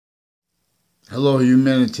Hello,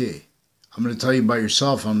 humanity. I'm going to tell you about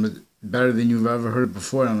yourself. I'm better than you've ever heard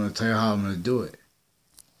before. I'm going to tell you how I'm going to do it.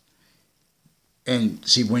 And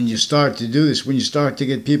see, when you start to do this, when you start to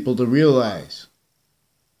get people to realize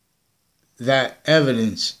that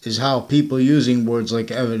evidence is how people using words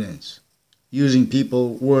like evidence, using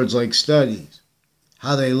words like studies,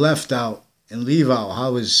 how they left out and leave out,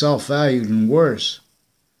 how it's self-valued and worse,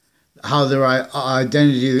 how their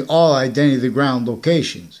identity, all identity of the ground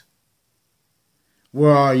locations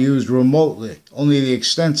are used remotely. Only the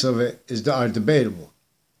extents of it are debatable.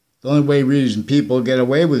 The only way reason people get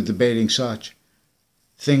away with debating such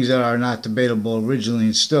things that are not debatable originally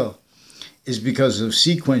and still is because of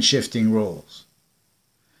sequence shifting roles.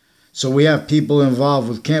 So we have people involved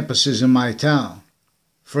with campuses in my town,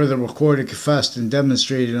 further recorded, confessed, and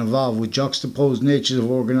demonstrated involved with juxtaposed natures of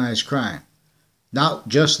organized crime, not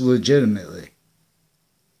just legitimately.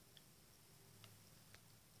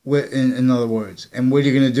 In other words, and what are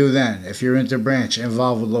you going to do then if you're interbranch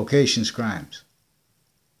involved with locations crimes?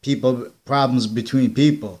 Problems between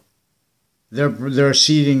people. They're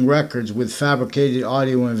seeding records with fabricated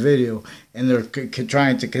audio and video, and they're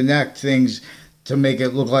trying to connect things to make it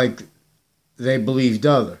look like they believed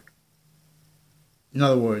other. In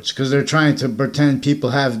other words, because they're trying to pretend people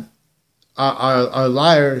are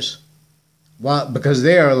liars, because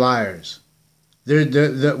they are liars.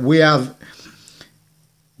 We have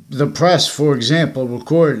the press, for example,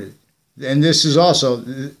 recorded, and this is also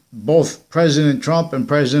both President Trump and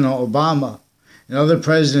President Obama and other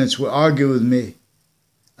presidents would argue with me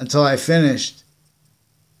until I finished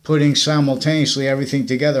putting simultaneously everything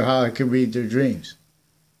together, how I could read their dreams.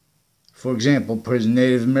 For example,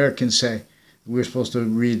 Native Americans say we're supposed to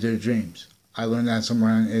read their dreams. I learned that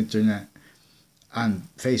somewhere on the internet, on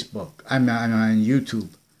Facebook. I'm on YouTube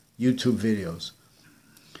videos.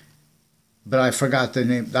 But I forgot the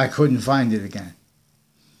name. I couldn't find it again.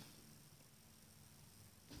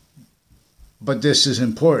 But this is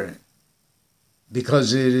important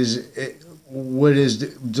because what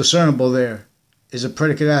is discernible there is a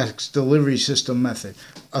predicate acts delivery system method,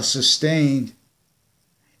 a sustained,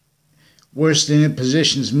 worse than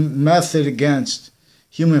impositions method against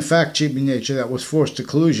human fact treatment nature that was forced to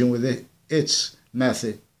collusion with its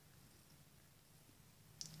method.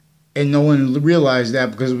 And no one realized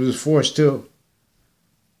that because it was forced to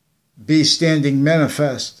be standing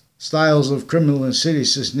manifest styles of criminal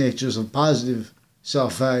insidious natures of positive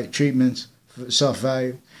self-value treatments,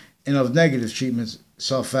 self-value, and of negative treatments,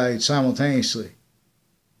 self-value simultaneously.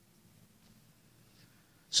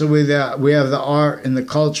 So we have the art and the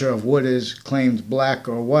culture of what is claimed black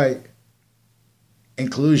or white,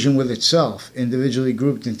 inclusion with itself, individually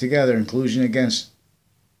grouped and together, inclusion against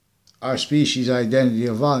our species identity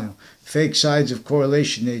of volume, fake sides of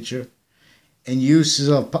correlation nature, and uses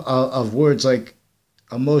of words like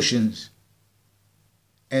emotions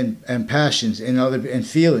and passions and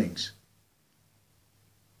feelings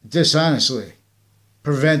dishonestly,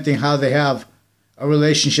 preventing how they have a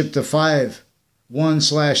relationship to 5,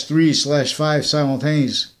 1/3/5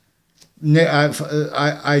 simultaneous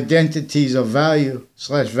identities of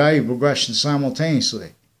value/value progression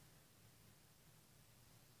simultaneously.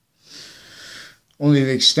 Only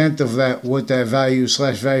the extent of that, what that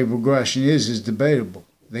value/value progression is debatable.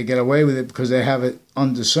 They get away with it because they have it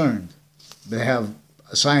undiscerned. They have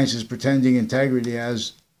sciences pretending integrity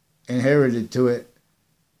as inherited to it,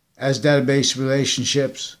 as database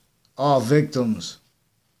relationships, all victims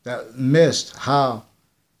that missed how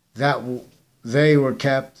that they were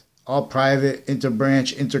kept, all private,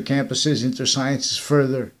 interbranch, intercampuses, intersciences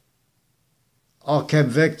further, all kept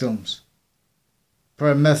victims. For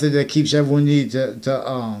a method that keeps everyone need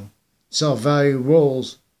to self-value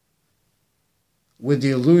roles with the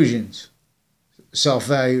illusions,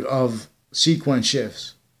 self-value of sequence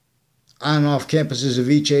shifts, on and off campuses of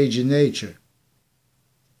each age and nature.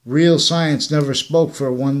 Real science never spoke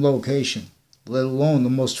for one location, let alone the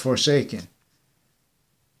most forsaken.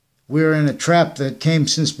 We are in a trap that came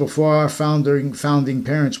since before our founding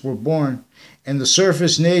parents were born, and the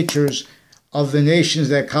surface natures of the nations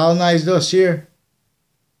that colonized us here,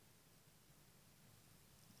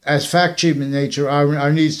 as fact treatment nature,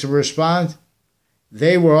 our needs to respond,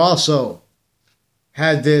 they were also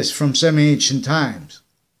had this from semi-ancient times.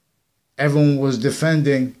 Everyone was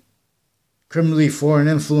defending criminally foreign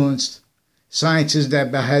influenced sciences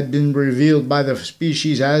that had been revealed by the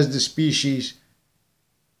species as the species,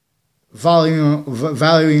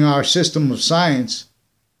 valuing our system of science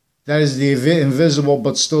that is the invisible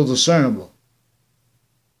but still discernible.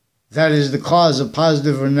 That is the cause of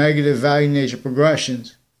positive or negative value nature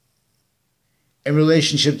progressions in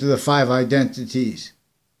relationship to the 5 identities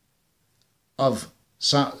of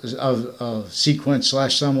sequence /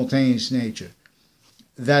 simultaneous nature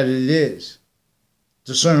that it is.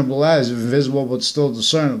 Discernible as, invisible but still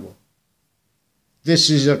discernible. This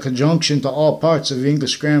is a conjunction to all parts of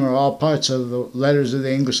English grammar, all parts of the letters of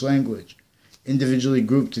the English language, individually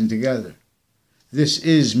grouped and together. This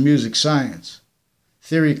is music science.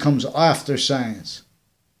 Theory comes after science.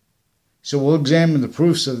 So we'll examine the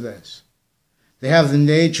proofs of this. They have the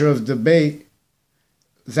nature of debate,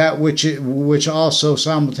 that which also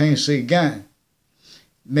simultaneously, again,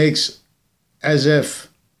 makes as if,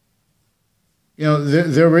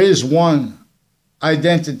 there is one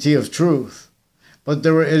identity of truth, but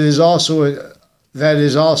it is also that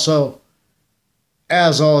is also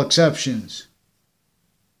as all exceptions,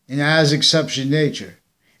 and as exception nature.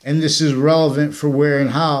 And this is relevant for where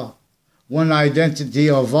and how one identity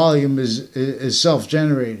or volume is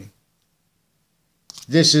self-generating.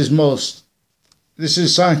 This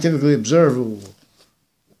is scientifically observable.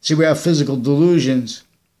 See, we have physical delusions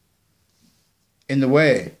in the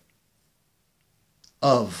way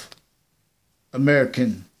of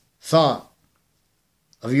American thought,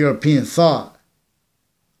 of European thought,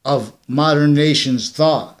 of modern nations'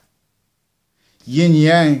 thought. Yin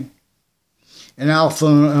Yang and Alpha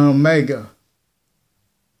and Omega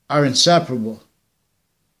are inseparable.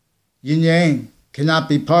 Yin Yang cannot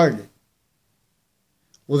be parted.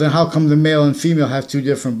 Well, then how come the male and female have two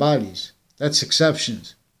different bodies? That's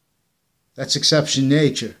exceptions. That's exception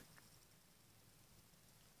nature.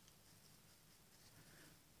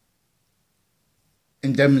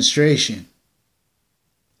 In demonstration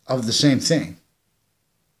of the same thing.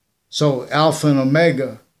 So Alpha and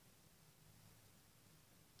Omega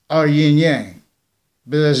are yin yang,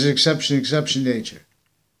 but as an exception nature.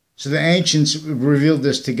 So the ancients revealed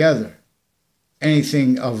this together.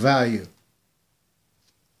 Anything of value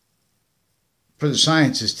for the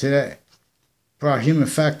sciences today, for our human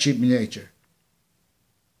fact-sheeping nature,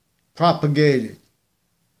 propagated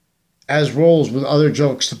as roles with other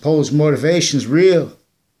jokes to pose motivations real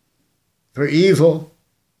for evil,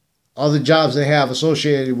 all the jobs they have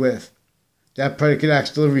associated with that predicate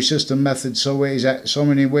acts delivery system method, so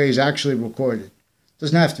many ways actually recorded.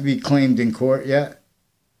 Doesn't have to be claimed in court yet.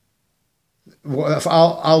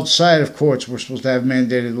 Outside of courts, we're supposed to have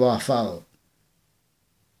mandated law followed.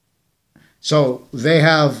 So they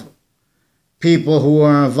have people who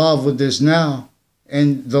are involved with this now,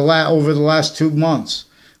 and over the last 2 months,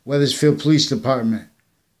 Wethersfield Police Department,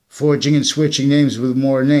 forging and switching names with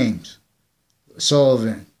more names.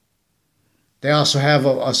 Sullivan. They also have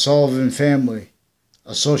a Sullivan family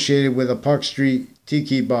associated with a Park Street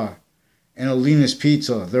Tiki Bar and Alina's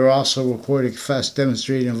Pizza. They're also recorded, confessed,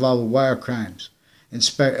 demonstrated involved with wire crimes,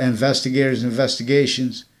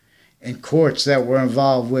 investigations, and courts that were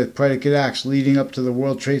involved with predicate acts leading up to the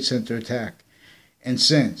World Trade Center attack. And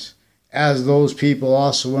since, as those people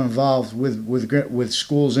also were involved with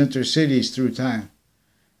schools intercities through time,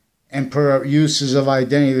 and per uses of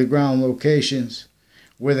identity, the ground locations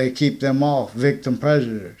where they keep them all, victim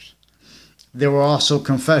predators. There were also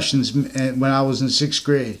confessions when I was in 6th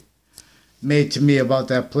grade made to me about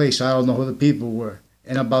that place. I don't know who the people were,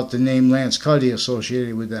 and about the name Lance Cuddy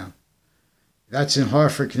associated with them. That's in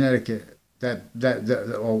Hartford, Connecticut. The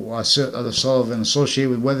Sullivan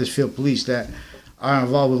associated with Wethersfield Police that are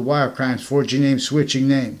involved with wire crimes, forging names, switching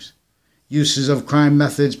names, uses of crime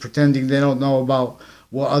methods, pretending they don't know about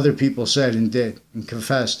what other people said and did and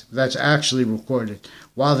confessed. That's actually recorded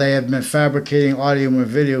while they have been fabricating audio and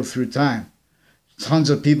video through time. Tons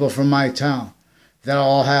of people from my town that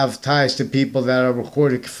all have ties to people that are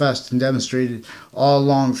recorded, confessed, and demonstrated all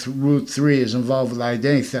along Route 3 is involved with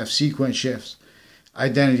identity theft, sequence shifts,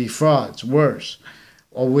 identity frauds, worse,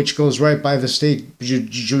 or which goes right by the state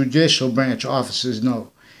judicial branch offices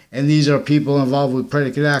know. And these are people involved with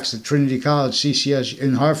predicate acts at Trinity College, CCS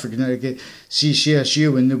in Hartford, Connecticut,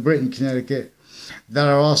 CCSU in New Britain, Connecticut, that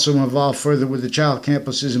are also involved further with the child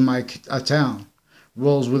campuses in my town.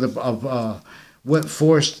 Roles with what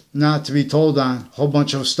forced not to be told on, a whole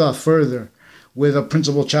bunch of stuff further with a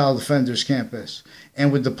principal child offenders campus,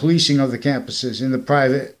 and with the policing of the campuses in the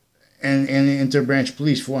private and the interbranch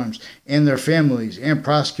police forms, and their families, and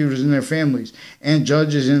prosecutors and their families, and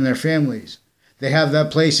judges and their families. They have that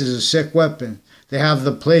place as a sick weapon. They have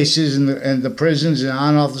the places and the prisons and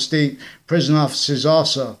on-off the state prison offices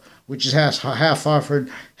also, which is half Hartford,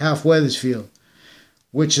 half Wethersfield,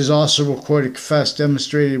 which is also recorded, confessed,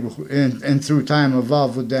 demonstrated, and through time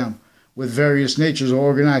evolved with them, with various natures of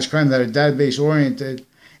organized crime that are database-oriented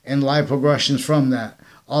and live progressions from that.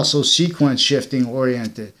 Also sequence shifting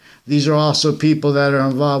oriented. These are also people that are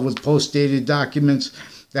involved with post-dated documents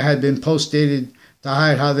that had been post-dated to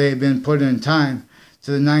hide how they had been put in time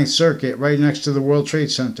to the Ninth Circuit, right next to the World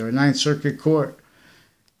Trade Center, a Ninth Circuit court.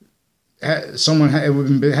 Someone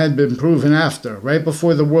had been proven after, right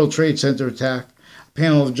before the World Trade Center attack, a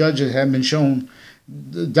panel of judges had been shown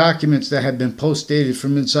the documents that had been post-dated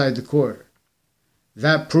from inside the court.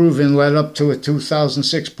 That proven led up to a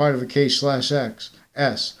 2006 part of a case /S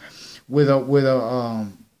with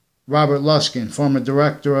Robert Luskin, former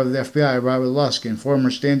director of the FBI, Robert Luskin,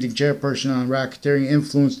 former standing chairperson on Racketeering,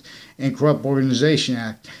 Influenced, and Corrupt Organization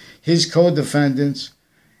Act. His co-defendants,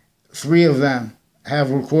 3 of them,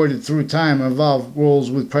 have recorded through time involved roles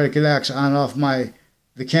with predicate acts on off the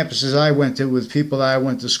campuses I went to with people that I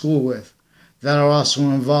went to school with that are also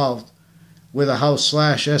involved with a house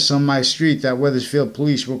 /S on my street that Wethersfield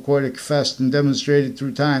police recorded, confessed, and demonstrated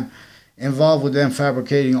through time, involved with them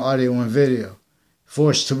fabricating audio and video,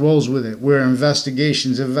 forced to roles with it, where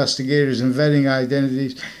investigators, and vetting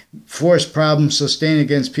identities, forced problems sustained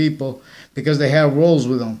against people because they have roles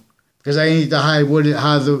with them. Because I need to hide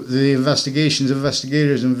how the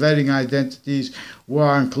investigators, and vetting identities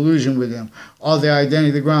were in collusion with them. All the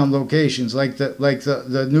identity ground locations, like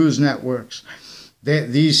the news networks.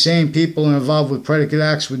 These same people involved with predicate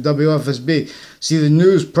acts with WFSB. See, the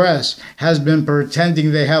news press has been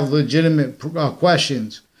pretending they have legitimate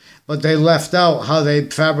questions, but they left out how they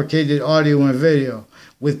fabricated audio and video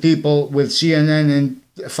with people with CNN and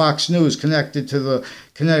Fox News connected to the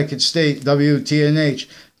Connecticut State, WTNH,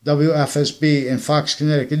 WFSB, and Fox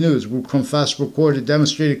Connecticut News, who confessed, recorded,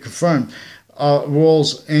 demonstrated, confirmed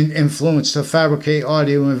roles and influence to fabricate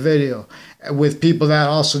audio and video with people that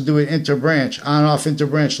also do it interbranch, on-off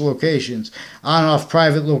interbranch locations, on-off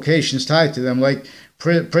private locations tied to them, like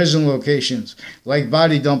prison locations, like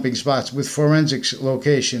body dumping spots with forensics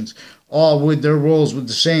locations, all with their roles with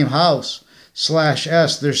the same house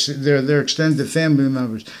 /S, their extended family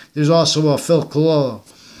members. There's also a Phil Cololo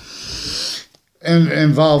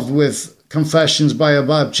involved with confessions by a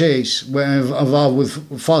Bob Chase, involved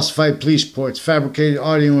with falsified police reports, fabricated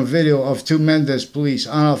audio and video of 2 Mendez police,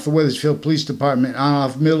 on off the Wethersfield Police Department, on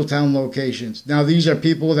off Middletown locations. Now these are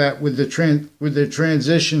people that with the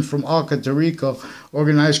transition from ALCA to RICO,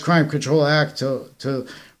 Organized Crime Control Act, to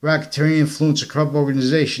Racketeering, Influence, and Corrupt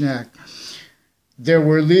Organization Act, there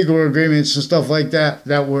were legal agreements and stuff like that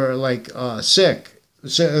were like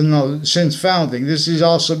since founding. This is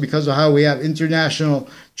also because of how we have international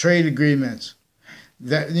trade agreements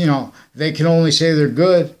that, they can only say they're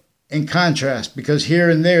good in contrast, because here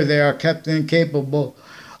and there they are kept incapable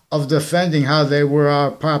of defending how they were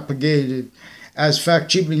propagated as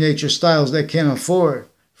fact-cheaping nature styles that can't afford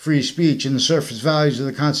free speech and the surface values of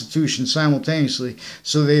the Constitution simultaneously.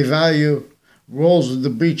 So they value roles with the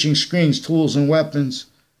breaching screens, tools, and weapons,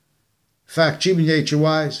 fact-cheaping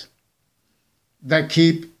nature-wise, that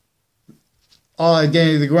keep all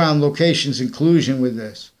identity of the ground locations in collusion with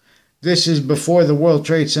this. This is before the World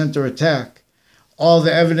Trade Center attack. All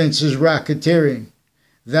the evidence is racketeering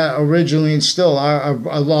that originally and still our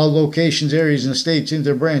law locations, areas, and states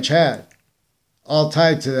interbranch had, all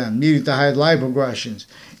tied to them, needing to hide live progressions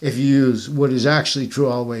if you use what is actually true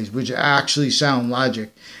always, which actually sound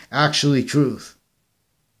logic, actually truth.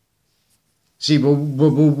 See, but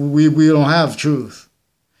we don't have truth.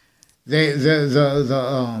 The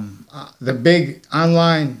big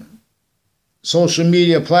online social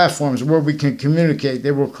media platforms where we can communicate,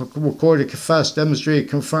 they were recorded, confessed, demonstrated,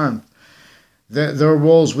 confirmed. Their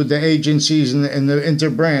roles with the agencies and the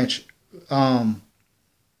interbranch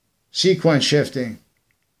sequence shifting,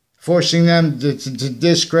 forcing them to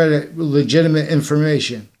discredit legitimate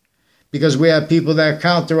information. Because we have people that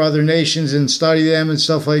counter other nations and study them and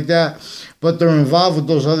stuff like that, but they're involved with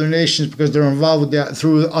those other nations because they're involved with that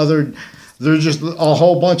there's just a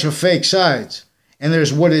whole bunch of fake sides. And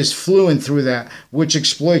there's what is fluent through that, which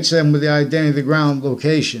exploits them with the identity of the ground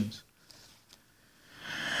locations.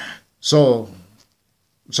 So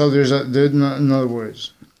in other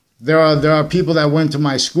words, there are people that went to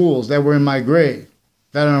my schools that were in my grade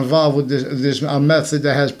that are involved with this method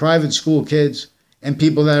that has private school kids and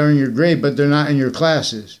people that are in your grade, but they're not in your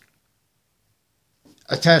classes.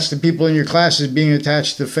 Attached to people in your classes being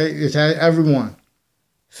attached to everyone.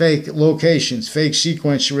 Fake locations, fake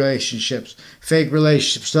sequence relationships, fake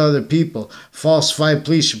relationships to other people, falsified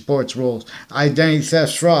police reports roles, identity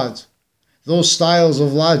theft frauds. Those styles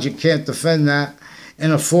of logic can't defend that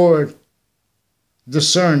and afford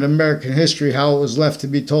discerned American history how it was left to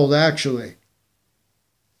be told actually.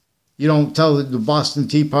 You don't tell the Boston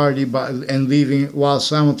Tea Party while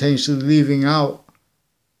simultaneously leaving out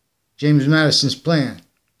James Madison's plan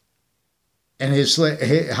and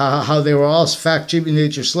how they were all fact-cheaping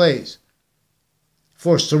nature slaves,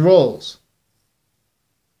 forced to roles,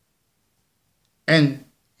 And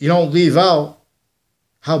you don't leave out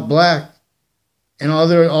how black and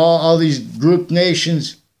all these grouped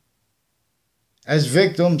nations as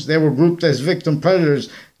victims, they were grouped as victim predators,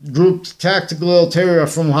 grouped tactical ulterior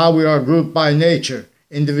from how we are grouped by nature.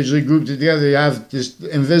 Individually grouped together, you have this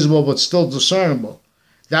invisible but still discernible.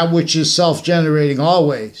 That which is self-generating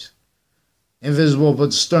always. Invisible but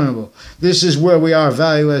discernible. This is where we are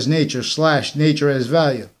value as nature / nature as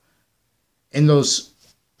value. In those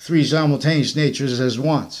three simultaneous natures as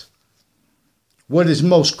once. What is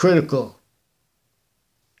most critical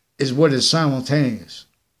is what is simultaneous.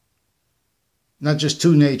 Not just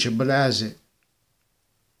to nature, but as it,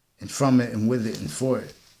 and from it, and with it, and for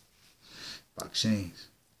it. Vaccines.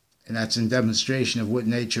 And that's in demonstration of what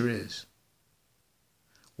nature is.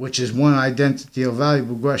 Which is one identity of value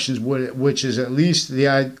progressions, which is at least the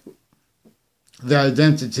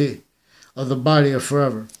identity of the body of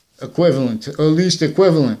forever. Equivalent, or at least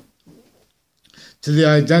equivalent to the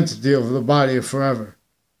identity of the body of forever.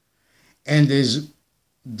 And is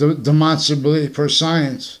demonstrably per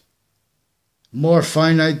science more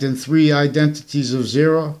finite than three identities of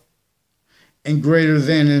zero, and greater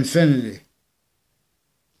than infinity,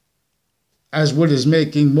 as what is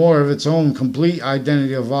making more of its own complete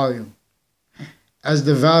identity of volume, as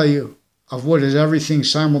the value of what is everything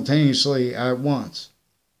simultaneously at once,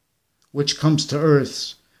 which comes to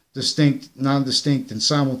Earth's distinct, non-distinct, and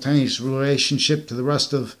simultaneous relationship to the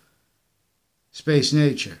rest of space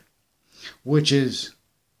nature, which is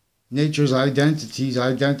nature's identity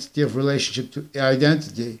of relationship to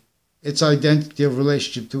identity, its identity of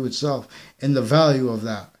relationship to itself, and the value of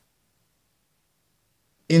that.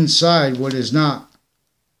 Inside what is not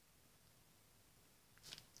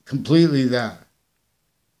completely that,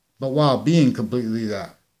 but while being completely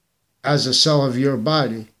that, as a cell of your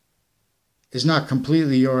body, is not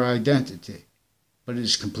completely your identity, but it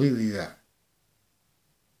is completely that.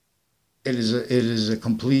 It is a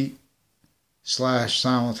complete /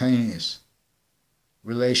 simultaneous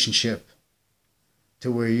relationship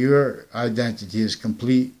to where your identity is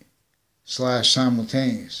complete /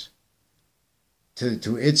 simultaneous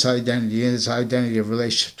to its identity and its identity of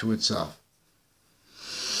relationship to itself.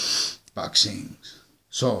 Vaccines.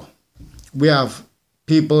 So we have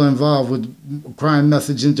people involved with crime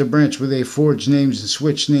methods interbranch where they forge names and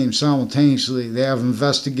switch names simultaneously. They have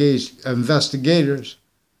investigators,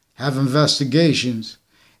 have investigations,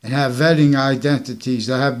 and have vetting identities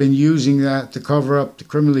that have been using that to cover up the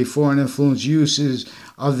criminally foreign influence uses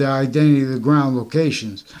of their identity of the ground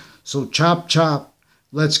locations. So chop, chop,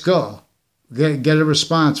 let's go. Get a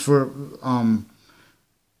response for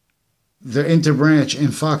the interbranch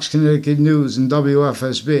in Fox Connecticut News and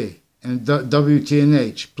WFSB and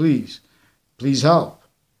WTNH. Please help.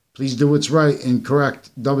 Please do what's right and correct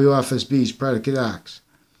WFSB's predicate acts.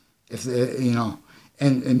 If they,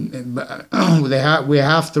 and we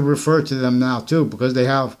have to refer to them now too, because they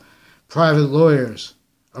have private lawyers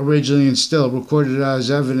originally and still recorded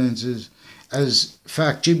as evidences as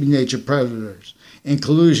fact-cheating nature predators. In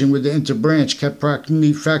collusion with the interbranch, kept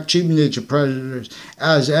fact-cheating nature predators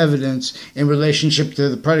as evidence in relationship to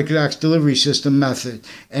the predicate acts delivery system method,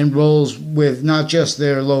 and roles with not just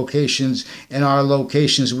their locations and our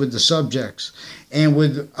locations with the subjects, and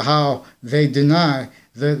with how they deny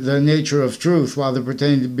the nature of truth while they're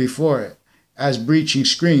pretending to be for it, as breaching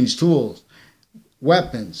screens, tools,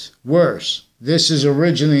 weapons, worse. This is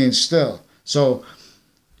originally and still. So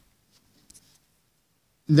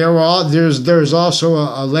there's also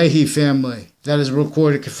a Leahy family that is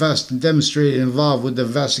recorded, confessed, and demonstrated involved with the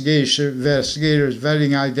investigators,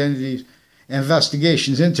 vetting identities,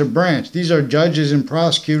 investigations, interbranch. These are judges and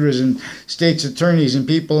prosecutors and state's attorneys and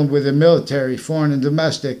people with the military, foreign and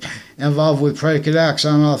domestic, involved with predicate acts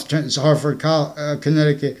on off Hartford,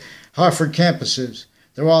 Connecticut, Hartford campuses.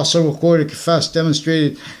 They're also recorded, confessed,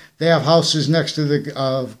 demonstrated. They have houses next to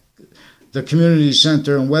the community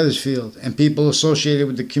center in Wethersfield, and people associated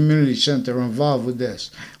with the community center are involved with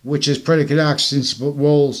this, which is predicate acts since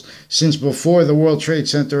before the World Trade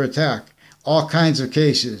Center attack. All kinds of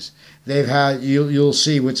cases they've had. You'll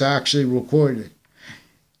see what's actually recorded.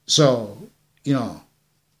 So,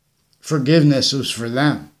 forgiveness was for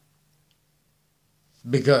them,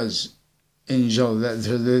 because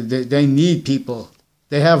they need people.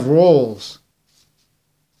 They have roles.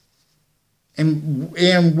 And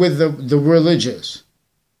with the religious,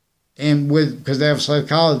 and because they have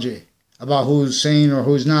psychology about who's sane or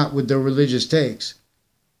who's not with their religious takes.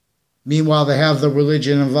 Meanwhile, they have the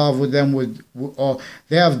religion involved with them.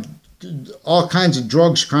 They have all kinds of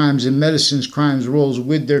drugs crimes and medicines crimes roles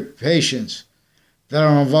with their patients that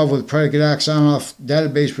are involved with predicate acts on off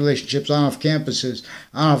database relationships, on off campuses,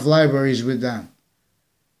 on off libraries with them,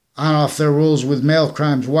 on off their roles with mail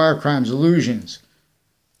crimes, wire crimes, illusions.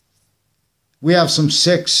 We have some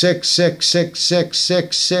sick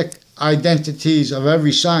identities of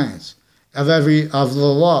every science, of the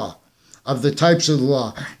law, of the types of the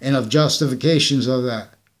law, and of justifications of that.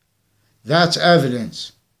 That's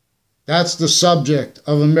evidence. That's the subject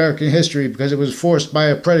of American history because it was forced by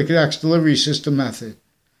a predicate acts delivery system method.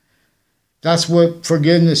 That's what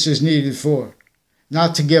forgiveness is needed for.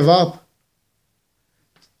 Not to give up.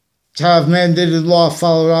 To have mandated law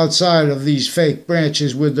followed outside of these fake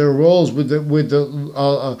branches with their roles, with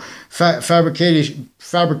the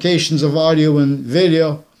fabrications of audio and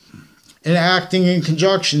video, and acting in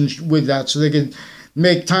conjunction with that so they can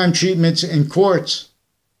make time treatments in courts.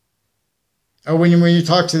 Or when you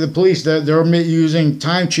talk to the police, they're using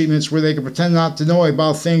time treatments where they can pretend not to know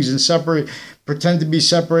about things and pretend to be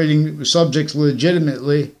separating subjects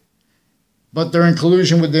legitimately, but they're in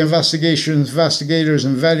collusion with the investigators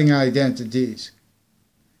and vetting identities.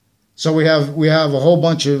 So we have a whole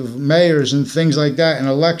bunch of mayors and things like that and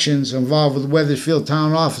elections involved with Wethersfield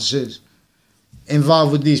town offices,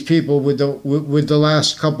 involved with these people with the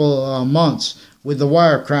last couple months with the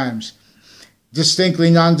wire crimes. Distinctly,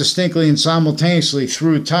 non-distinctly, and simultaneously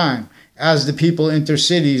through time as the people enter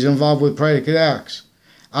cities involved with predicate acts.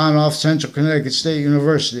 On off Central Connecticut State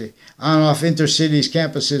University, on off intercities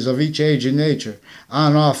campuses of each age and nature,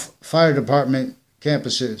 on off fire department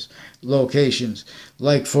campuses, locations.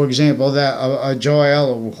 Like, for example, that Joe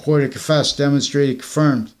Aiello recorded, confessed, demonstrated,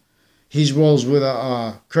 confirmed. He rolls with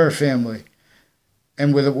a Kerr family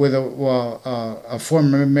and with a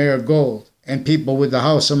former Mayor Gold and people with the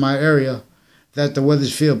house in my area that the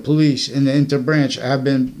Wethersfield police and the interbranch have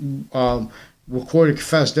been recorded,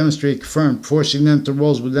 confessed, demonstrated, confirmed, forcing them to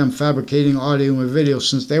roles with them, fabricating audio and video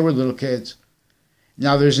since they were little kids.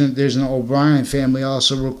 Now there's an O'Brien family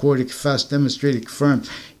also recorded, confessed, demonstrated, confirmed,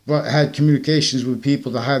 but had communications with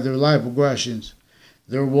people to hide their life progressions,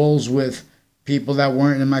 their roles with people that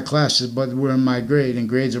weren't in my classes but were in my grade and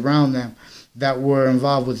grades around them that were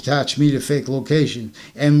involved with attached media fake location,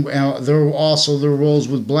 and there were also their roles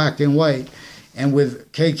with black and white and with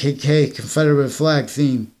KKK, Confederate flag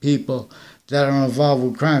theme people that are involved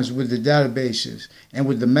with crimes, with the databases, and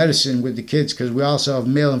with the medicine, with the kids, because we also have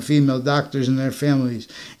male and female doctors and their families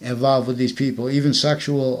involved with these people, even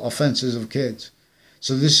sexual offenses of kids.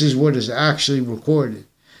 So this is what is actually recorded.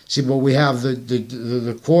 See, but we have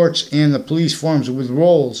the courts and the police forms with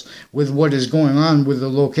roles with what is going on with the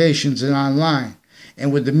locations and online,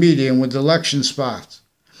 and with the media and with the election spots.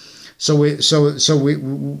 So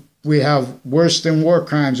we have worse than war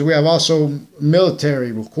crimes. We have also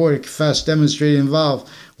military, recorded, confessed, demonstrated, involved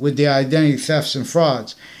with the identity thefts and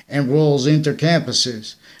frauds, and roles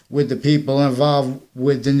intercampuses with the people involved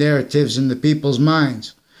with the narratives in the people's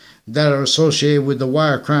minds that are associated with the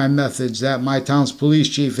wire crime methods that my town's police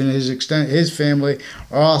chief and his family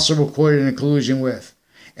are also recorded in collusion with,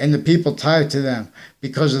 and the people tied to them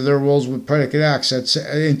because of their roles with predicate acts at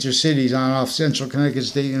intercities on off Central Connecticut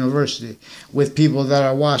State University, with people that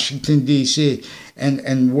are Washington, D.C.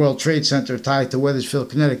 and World Trade Center tied to Wethersfield,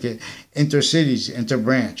 Connecticut, intercities,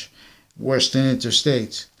 interbranch, worse than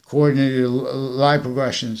interstates, coordinated lie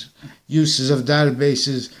progressions, uses of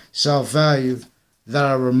databases, self-value that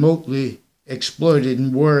are remotely exploited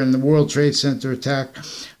and were in the World Trade Center attack.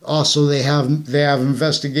 Also, they have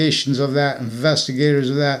investigations of that, investigators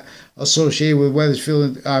of that associated with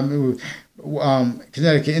Wethersfield,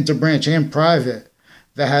 Connecticut interbranch and private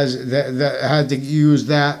that had to use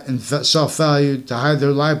that and self-value to hide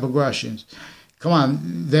their lie progressions. Come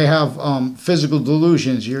on, they have physical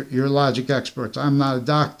delusions. You're logic experts. I'm not a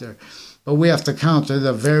doctor. But we have to counter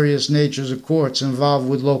the various natures of courts involved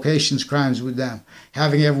with locations crimes with them,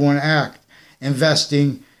 having everyone act,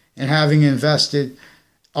 investing, and having invested.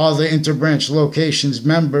 All the interbranch locations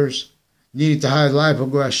members needed to hide lie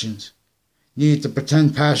progressions, needed to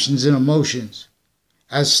pretend passions and emotions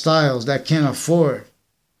as styles that can't afford.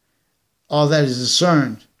 All that is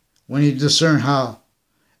discerned when you discern how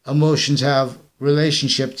emotions have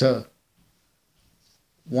relationship to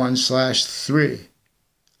 1/3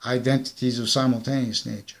 identities of simultaneous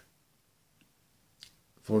nature.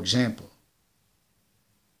 For example,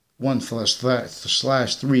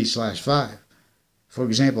 1/3/5. For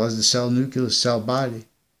example, as the cell nucleus, cell body,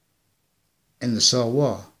 and the cell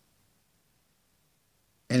wall.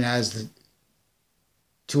 And as the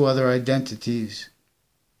two other identities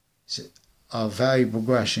of value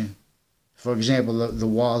progression. For example, the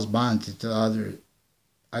wall is bonded to other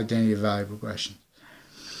identity of value progression.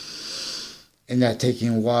 And that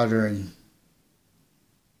taking water and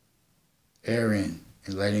airing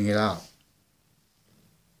and letting it out.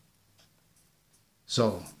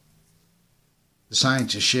 So, the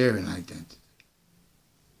science is sharing identity.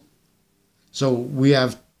 So we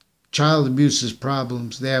have child abuses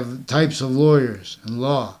problems. They have types of lawyers and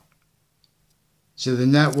law. So the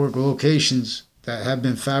network locations that have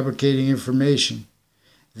been fabricating information,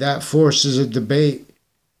 that forces a debate,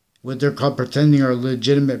 what they're called pretending are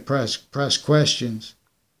legitimate press questions,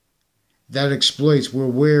 that exploits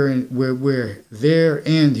we're there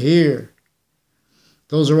and here.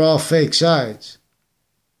 Those are all fake sides.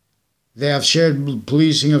 They have shared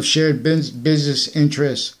policing of shared business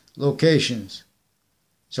interests, locations.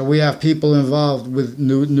 So we have people involved with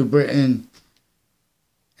New Britain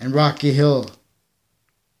and Rocky Hill,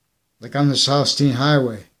 like on the South Steen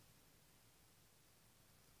Highway,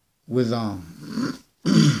 with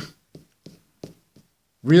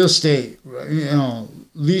real estate,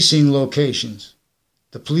 leasing locations,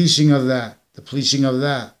 the policing of that,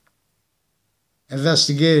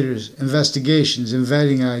 investigations, and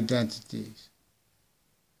vetting identities,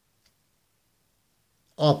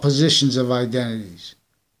 all positions of identities,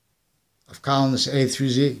 of colonists A through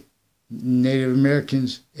Z, Native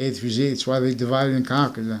Americans A through Z. It's why they divided and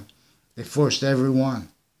conquered them. They forced everyone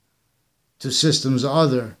to systems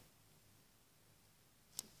other,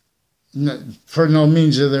 for no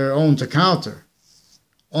means of their own to counter,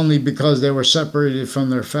 only because they were separated from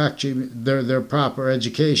their their proper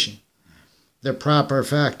education, their proper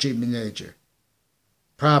fact treatment nature,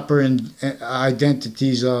 proper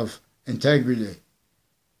identities of integrity.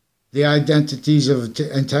 The identities of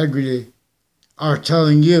integrity are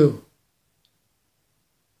telling you,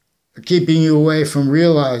 keeping you away from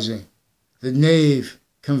realizing the naive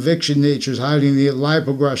conviction natures hiding the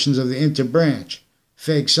lipoaggressions of the interbranch,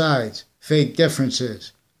 fake sides, fake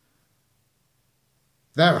differences.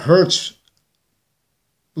 That hurts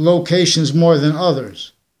locations more than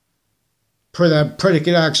others. Per that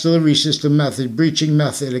predicate auxiliary system method, breaching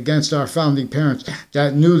method against our founding parents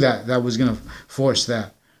that knew that was going to force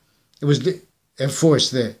that. It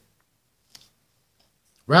forced that.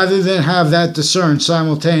 Rather than have that discerned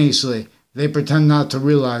simultaneously, they pretend not to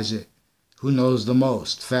realize it. Who knows the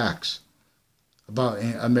most facts about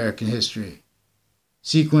American history?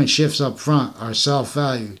 Sequence shifts up front are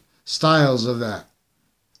self-valued. Styles of that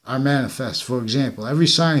are manifest. For example, every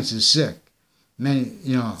science is sick.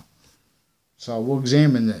 So we'll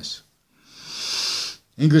examine this.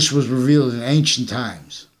 English was revealed in ancient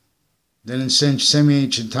times. Then in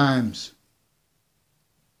semi-ancient times,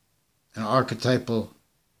 an archetypal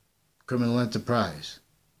criminal enterprise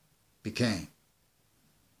became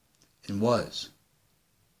and was.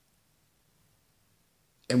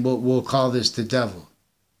 And we'll call this the devil,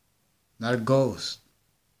 not a ghost,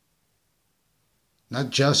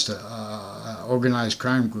 not just an organized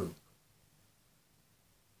crime group.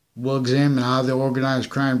 We'll examine how the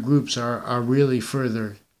organized crime groups are really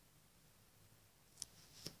furthered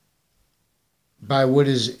by what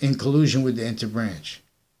is in collusion with the interbranch,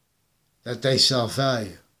 that they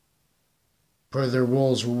self-value per their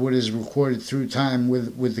roles with what is recorded through time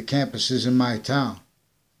with the campuses in my town,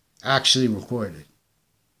 actually recorded.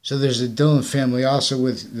 So there's a Dillon family also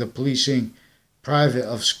with the policing private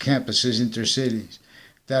of campuses, intercities,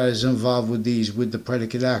 that is involved with the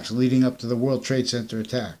predicate acts leading up to the World Trade Center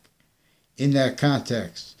attack. In that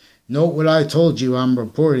context, note what I told you I'm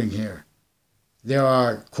reporting here. There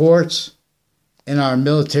are courts in our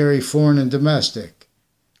military, foreign and domestic,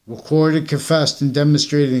 recorded, confessed, and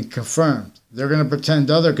demonstrated and confirmed. They're going to pretend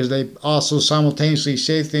other because they also simultaneously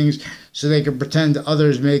say things so they can pretend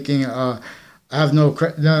others making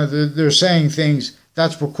they're saying things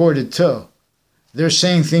that's recorded too. They're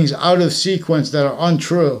saying things out of sequence that are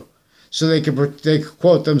untrue, so they could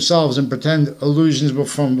quote themselves and pretend illusions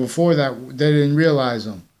from before that they didn't realize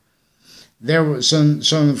them. There was some.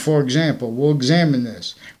 For example, we'll examine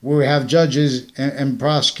this where we have judges and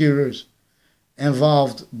prosecutors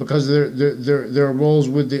involved because their roles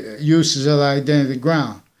with the uses of the identity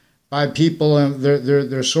ground by people, and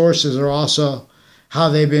their sources are also how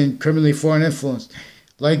they've been criminally foreign influenced.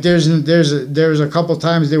 Like there's a couple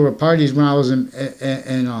times there were parties when I was in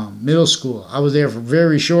middle school. I was there for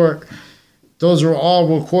very short. Those were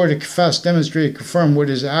all recorded, confessed, demonstrated, confirmed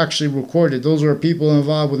what is actually recorded. Those are people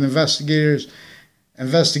involved with investigations,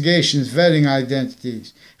 vetting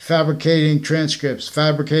identities, fabricating transcripts,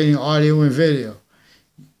 fabricating audio and video,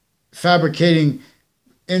 fabricating,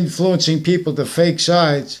 influencing people to fake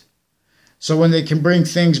sides. So when they can bring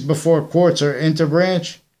things before courts or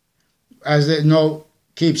interbranch, as they know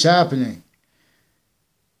keeps happening,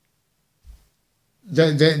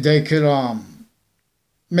 they could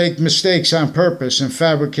make mistakes on purpose and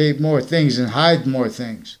fabricate more things and hide more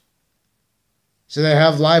things. So they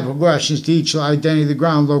have lie progressions to each identity of the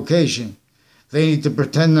ground location. They need to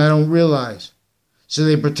pretend they don't realize. So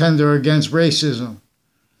they pretend they're against racism,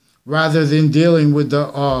 rather than dealing with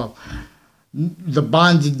the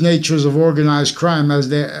bonded natures of organized crime as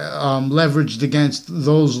they leveraged against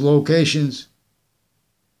those locations,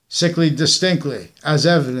 sickly distinctly as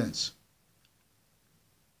evidence.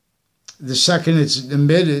 The second it's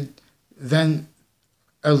admitted, then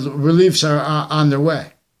reliefs are on their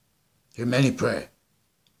way. Hear many pray.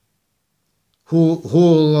 Who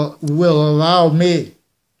will allow me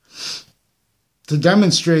to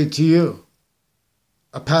demonstrate to you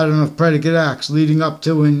a pattern of predicate acts leading up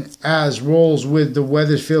to and as roles with the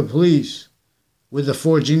Wethersfield police, with the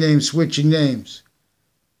forging names, switching names,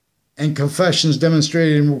 and confessions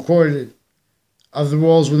demonstrated and recorded of the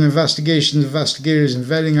roles with investigators, and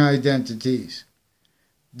vetting identities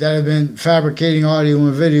that have been fabricating audio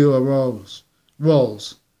and video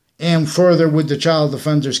roles, and further with the Child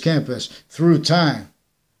Defenders Campus through time.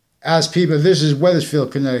 As people, this is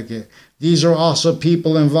Wethersfield, Connecticut. These are also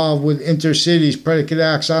people involved with intercities, predicate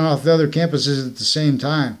acts on off the other campuses at the same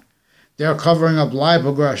time. They're covering up lie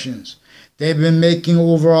progressions. They've been making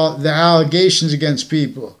overall the allegations against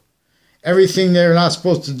people. Everything they're not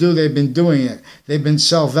supposed to do, they've been doing it. They've been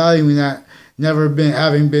self-valuing that, never been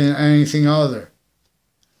having been anything other.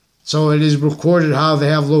 So it is recorded how they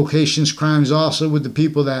have locations crimes also with the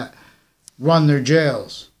people that run their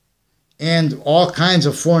jails. And all kinds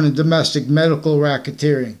of foreign and domestic medical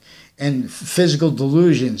racketeering and physical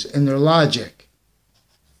delusions in their logic.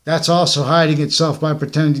 That's also hiding itself by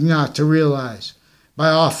pretending not to realize,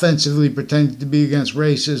 by offensively pretending to be against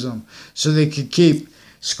racism, so they could keep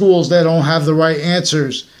schools that don't have the right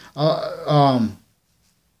answers. They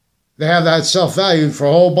have that self-value for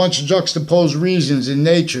a whole bunch of juxtaposed reasons and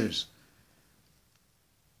natures.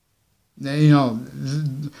 They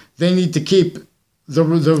need to keep the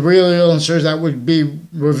real answers that would be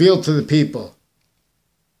revealed to the people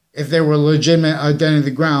if they were legitimate identity of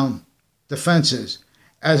the ground defenses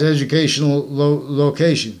as educational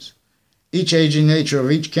locations. Each age and nature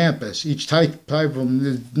of each campus, each type of them,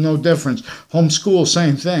 there's no difference. Homeschool,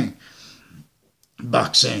 same thing.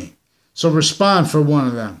 Boxing. So respond for one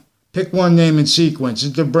of them. Pick one name in sequence,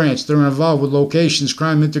 interbranch. They're involved with locations,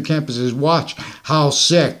 crime, intercampuses. Watch how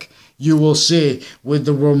sick you will see with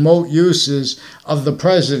the remote uses of the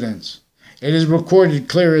presidents. It is recorded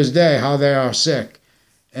clear as day how they are sick.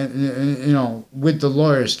 And with the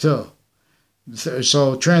lawyers too.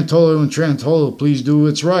 So Trantolo and Trantolo, please do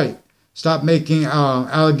what's right. Stop making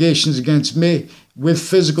allegations against me with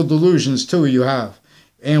physical delusions too you have,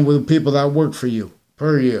 and with people that work for you,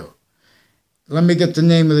 per you. Let me get the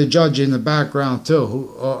name of the judge in the background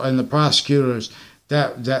too, and the prosecutors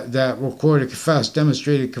that recorded, confessed,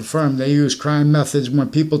 demonstrated, confirmed. They use crime methods when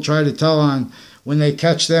people try to tell on, when they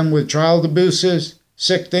catch them with child abuses,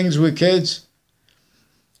 sick things with kids.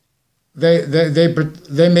 They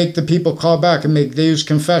make the people call back and they use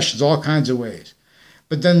confessions all kinds of ways.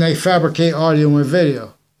 But then they fabricate audio and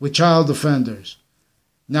video with child offenders.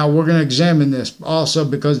 Now we're going to examine this also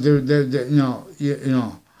because they're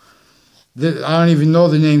I don't even know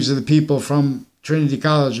the names of the people from Trinity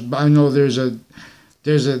College, but I know there's a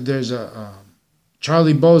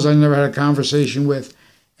Charlie Bose I never had a conversation with,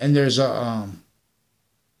 and there's a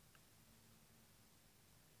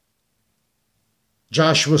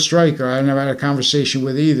Joshua Stryker I never had a conversation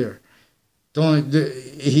with either.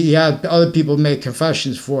 He had other people make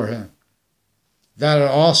confessions for him. That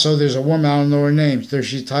also, there's a woman, I don't know her name,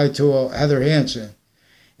 she's tied to Heather Hansen.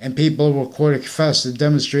 And people recorded, confessed, and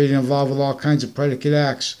demonstrated involved with all kinds of predicate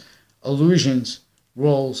acts, illusions,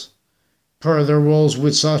 roles, per their roles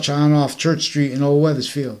with such on off Church Street in Old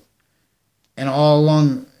Wethersfield. And all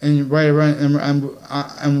along, and right around,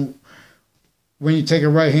 and when you take a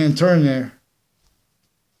right-hand turn there,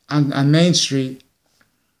 on Main Street,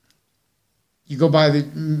 you go by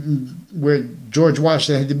where George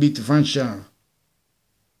Washington had to beat the French general.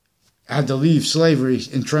 Had to leave slavery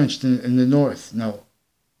entrenched in the North. No.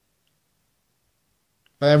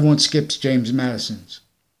 But everyone skips James Madison's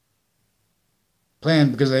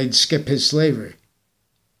plan because they'd skip his slavery.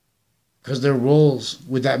 Because their roles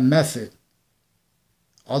with that method,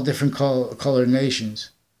 all different colored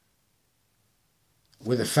nations,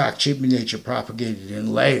 with a fact-sheet nature propagated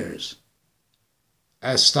in layers,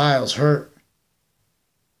 as styles hurt.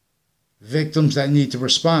 Victims that need to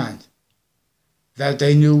respond, that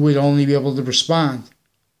they knew would only be able to respond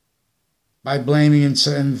by blaming and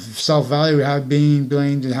self-value, have being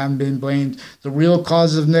blamed and having been blamed. The real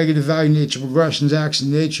causes of negative value nature progressions, acts,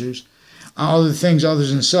 and natures on other things other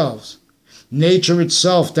than themselves. Nature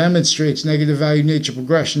itself demonstrates negative value nature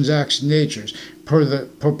progressions, acts, natures, per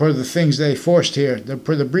the things they forced here,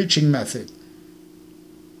 per the breaching method,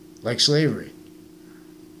 like slavery,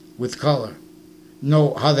 with color.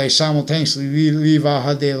 Note how they simultaneously leave out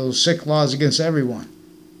how they those sick laws against everyone.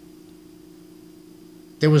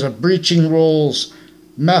 There was a breaching roles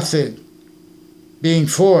method being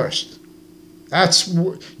forced.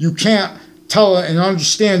 You can't tell and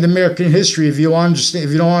understand American history if you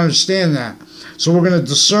don't understand that. So we're going to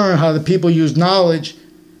discern how the people use knowledge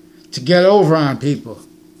to get over on people.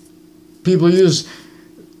 People use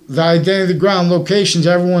the identity of the ground, locations,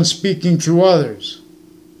 everyone speaking through others.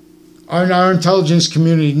 Our intelligence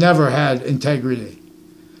community never had integrity.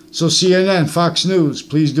 So CNN, Fox News,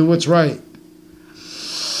 please do what's right.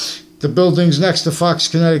 The buildings next to Fox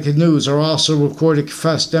Connecticut News are also recorded,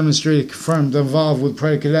 confessed, demonstrated, confirmed, involved with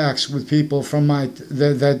predicate acts with people from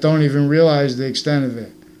that don't even realize the extent of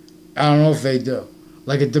it. I don't know if they do.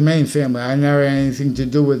 Like a Domain family, I never had anything to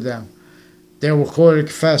do with them. They're recorded,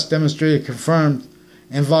 confessed, demonstrated, confirmed,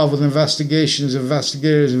 involved with investigations,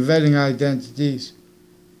 investigators, and vetting identities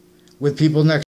with people next